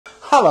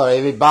Hello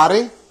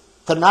everybody.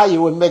 Tonight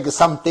we make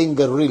something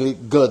really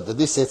good.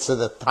 This is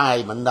the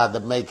time now to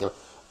make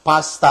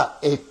pasta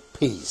and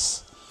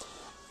peas.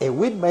 And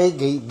we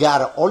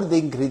got all the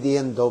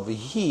ingredients over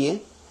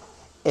here.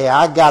 And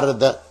I got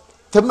the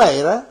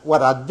tomato.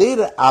 What I did,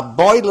 I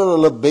boiled a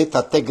little bit,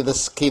 I take the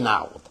skin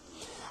out.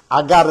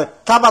 I got a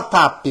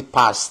cavatappi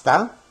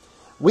pasta.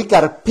 We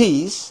got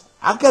peas.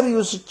 I got to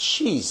use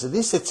cheese.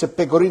 This is a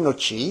pecorino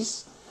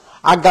cheese.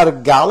 I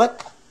got garlic,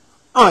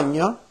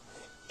 onion,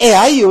 and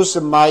I use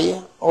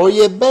my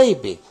oil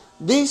baby.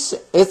 This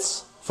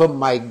is from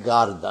my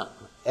garden.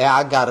 And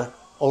I got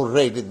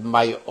already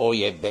my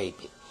oil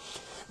baby.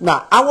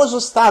 Now, I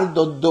was starting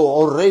to do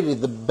already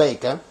the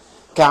bacon.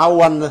 I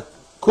want to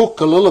cook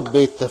a little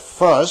bit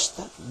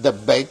first, the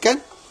bacon.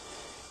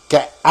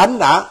 And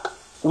now,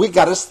 we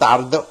got to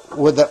start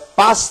with the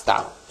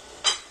pasta.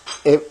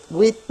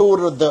 We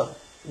put the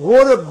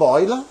water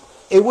boil,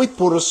 and we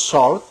put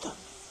salt,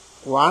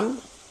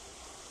 1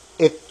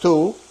 and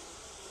 2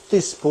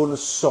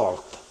 teaspoons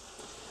salt.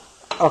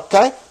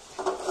 Okay?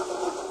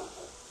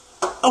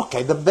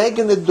 Okay, the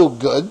bacon do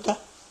good.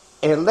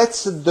 And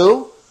let's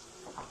do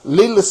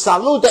little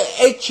salute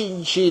e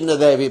cincin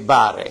to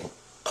everybody.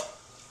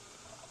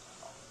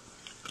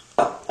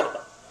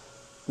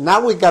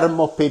 Now we got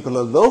more people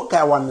to look.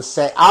 I want to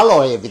say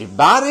hello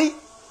everybody.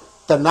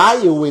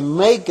 Tonight we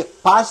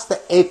make pasta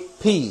and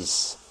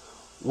peas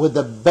with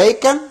the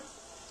bacon.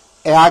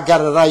 And I got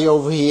it right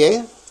over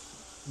here.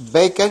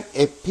 Bacon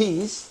and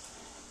peas.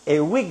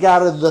 And we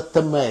got the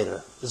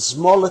tomato.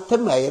 Small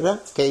tomato.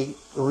 Okay,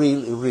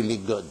 really, really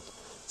good.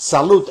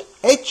 Salute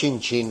e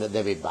cincin to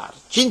everybody.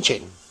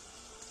 Cincin.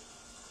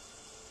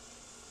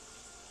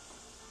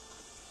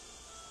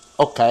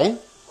 Okay.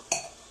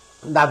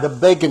 Now the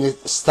bacon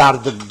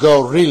started to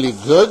go really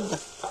good.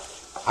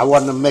 I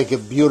want to make a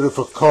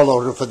beautiful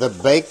color for the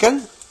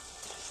bacon.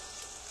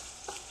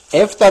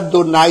 After I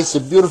do nice,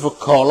 beautiful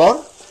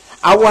color,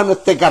 I want to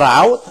take it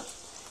out.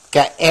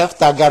 Okay,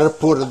 after I got to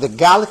put the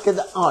garlic and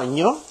the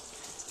onion,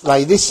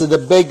 like this, the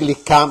bacon,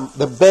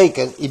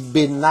 it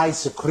be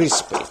nice and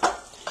crispy.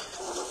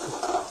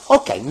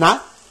 Okay,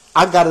 now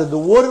I got the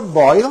water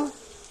boil,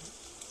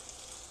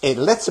 and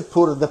let's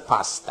put the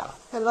pasta.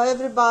 Hello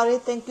everybody,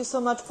 thank you so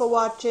much for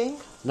watching.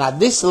 Now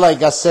this,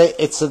 like I say,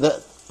 it's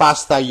the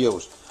pasta I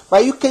use.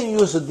 But you can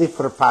use a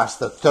different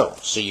pasta too,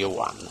 so you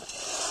want.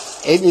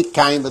 Any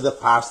kind of the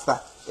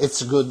pasta,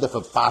 it's good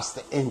for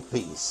pasta and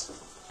peas.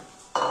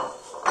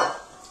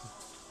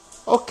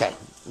 Okay,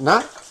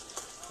 now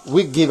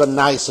we give a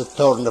nice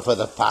turn for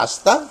the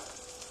pasta.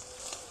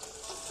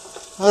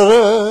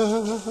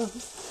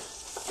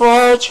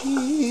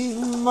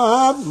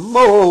 Facciamo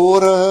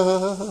amore,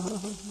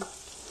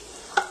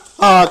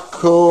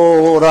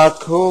 ancora,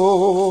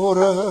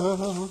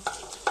 ancora.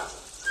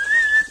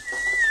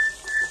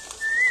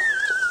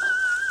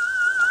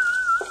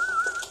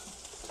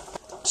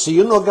 So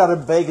you know got a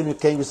bacon, you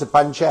can use a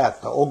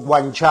pancetta or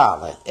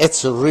guanciale.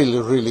 It's really,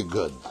 really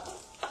good.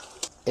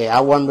 And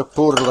I want to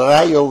put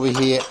right over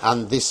here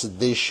on this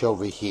dish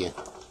over here.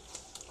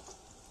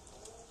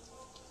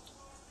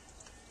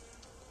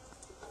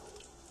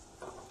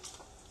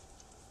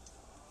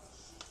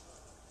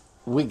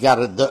 We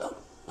got the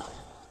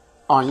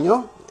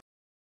onion,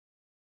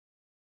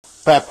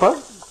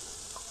 pepper,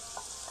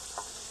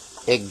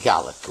 and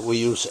garlic. We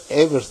use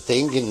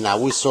everything, and now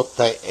we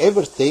saute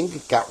everything.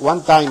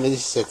 One time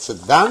this is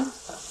done,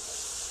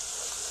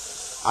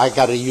 I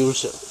gotta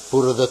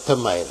put the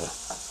tomato.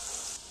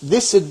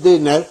 This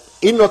dinner,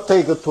 it not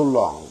take too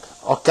long,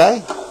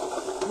 okay?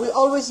 We're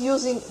always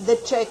using the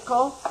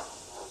Cecco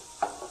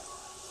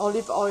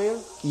olive oil.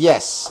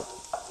 Yes,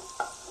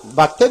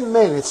 but 10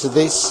 minutes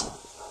this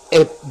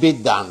it be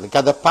done.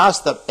 Got the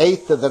pasta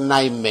 8 to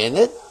 9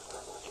 minutes.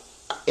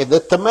 And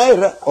the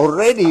tomato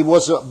already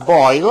was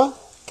boiled.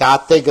 I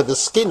take the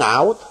skin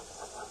out.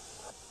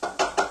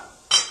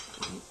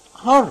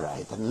 All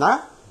right,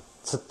 now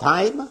it's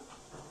time.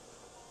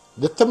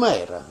 The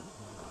tomato.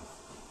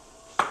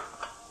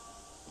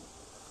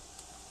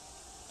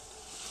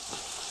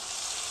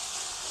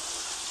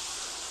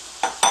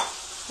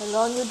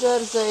 Hello New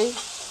Jersey.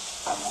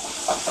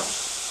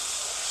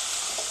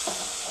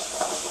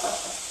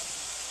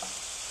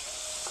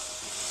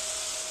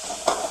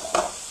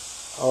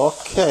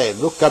 Okay,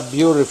 look how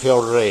beautiful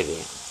already.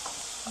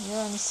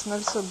 Yeah, and it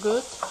smells so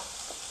good.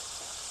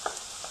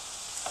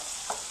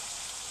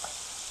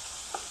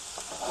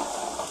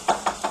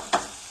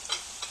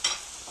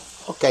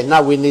 Okay,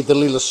 now we need a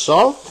little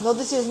salt. No,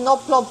 this is not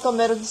plum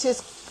tomato, this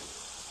is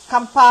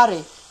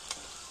Campari.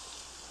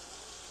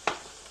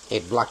 A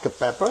black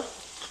pepper.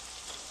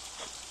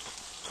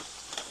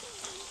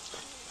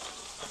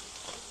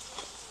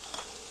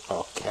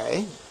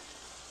 Okay.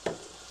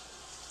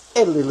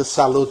 A little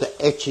salute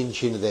e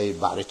cincin to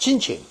everybody.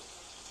 Cincin.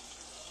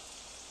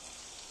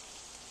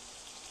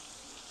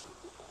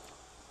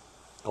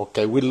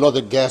 Okay, we load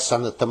the gas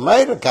on the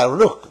tomato. Okay,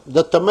 look,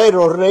 the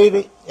tomato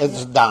already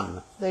is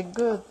done. They're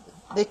good.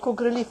 They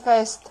cook really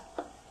fast.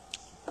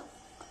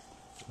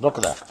 Look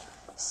at that.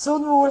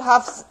 Soon we will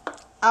have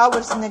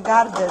hours in the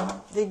garden.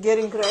 They're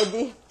getting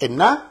ready. And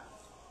now,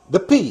 the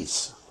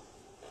peas.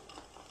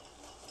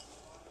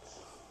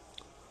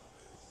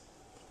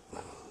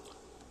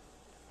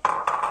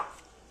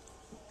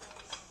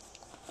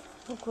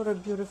 Look what a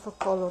beautiful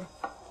color.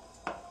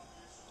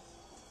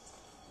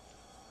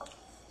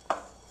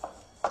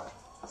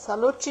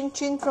 Salute Chin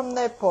Chin from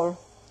Naples.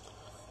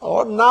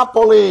 Oh,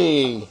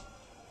 Napoli!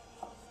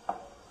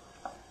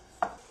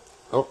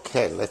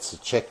 Okay, let's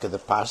check the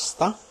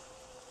pasta.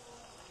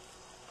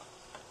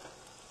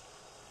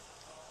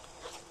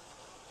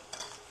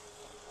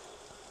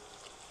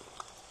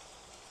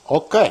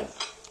 Okay,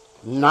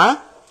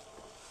 now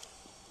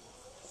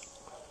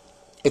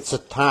it's a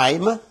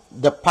time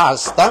the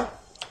pasta,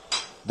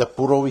 the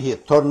put over here,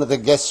 turn the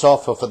gas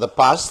off for the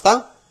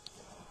pasta.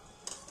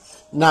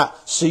 Now,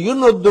 so you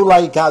not do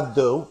like I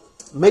do,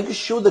 make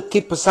sure to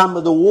keep some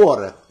of the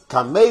water,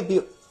 cause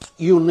maybe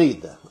you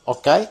need,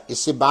 okay? You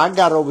see, but I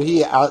got over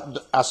here,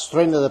 I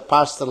strain the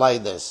pasta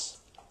like this.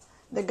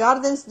 The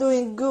garden's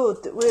doing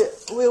good.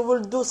 We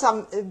will do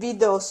some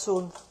video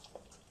soon.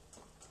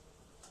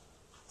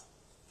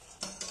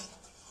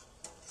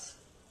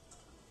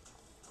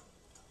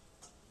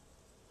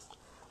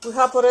 We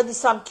have already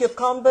some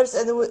cucumbers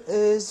and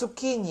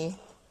zucchini.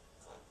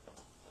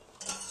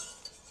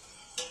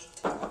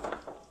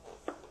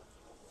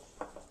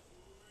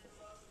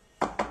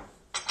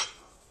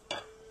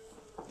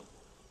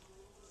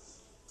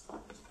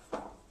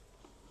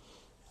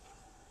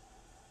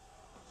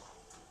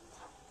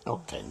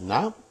 Okay,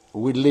 now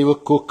we leave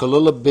it cook a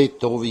little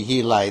bit over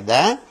here like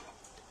that.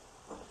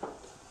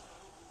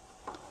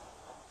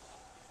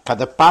 Cause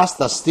the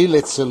pasta still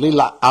it's a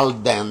little al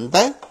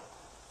dente.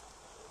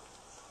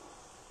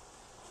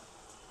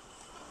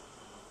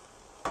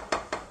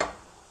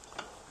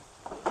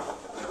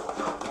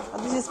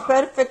 This is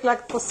perfect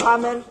like for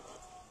summer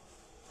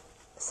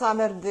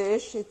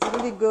dish. It's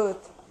really good.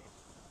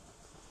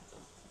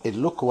 And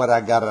look what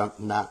I got,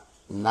 a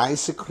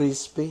nice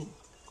crispy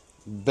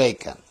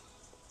bacon.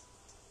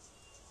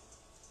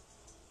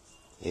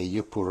 And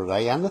you put it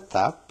right on the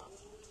top.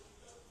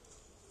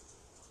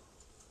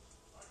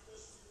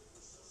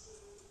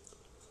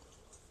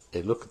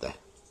 And look at that.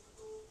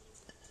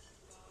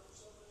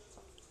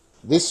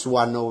 This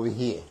one over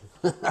here.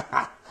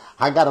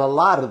 I got a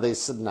lot of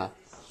this now.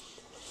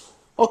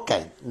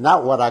 Okay,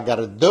 now what I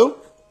gotta do,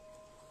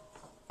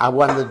 I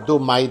want to do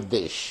my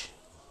dish.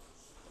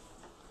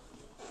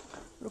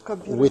 Look how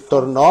beautiful. We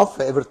turn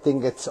off, everything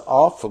gets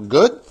off,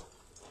 good.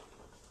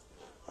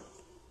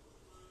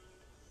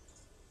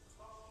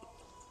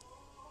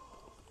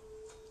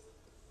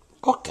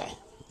 Okay,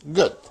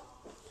 good.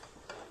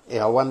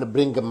 I want to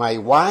bring my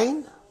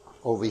wine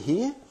over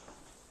here.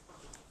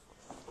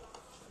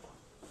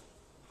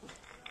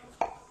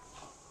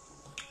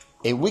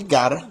 And we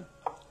got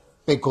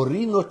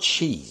pecorino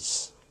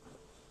cheese.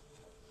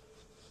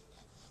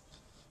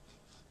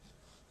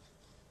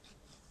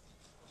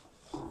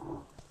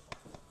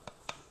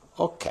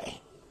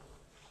 Okay.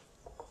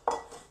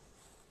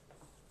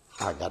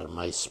 I got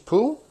my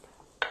spoon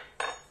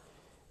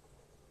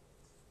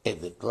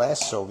and the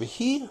glass over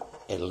here,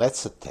 and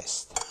let's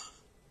test.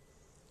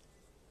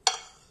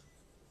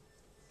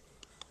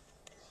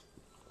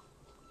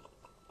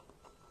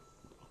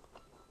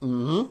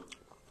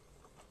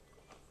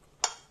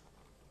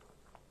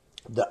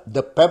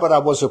 The pepper I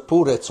was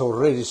put, it's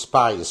already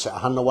spicy.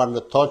 I don't want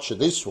to touch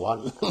this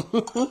one.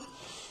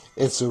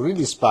 It's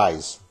really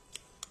spicy.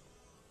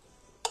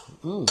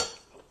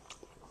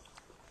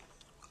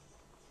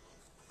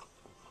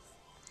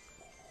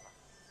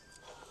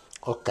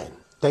 Okay,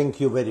 thank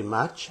you very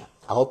much.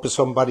 I hope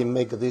somebody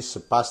make this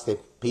pasta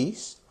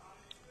piece.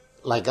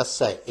 Like I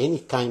say, any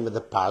kind of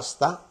the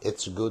pasta,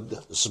 it's good,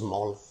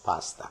 small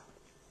pasta.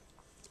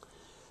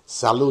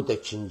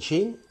 Salute Chin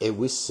Chin, and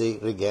we see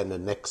you again in the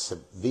next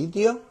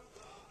video.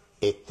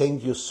 And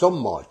thank you so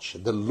much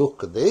to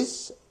look at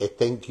this, and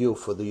thank you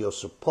for your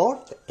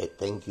support, and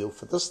thank you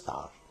for the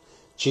star.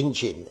 Chin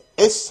Chin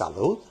e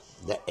salute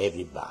to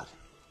everybody.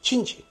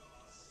 Chin Chin.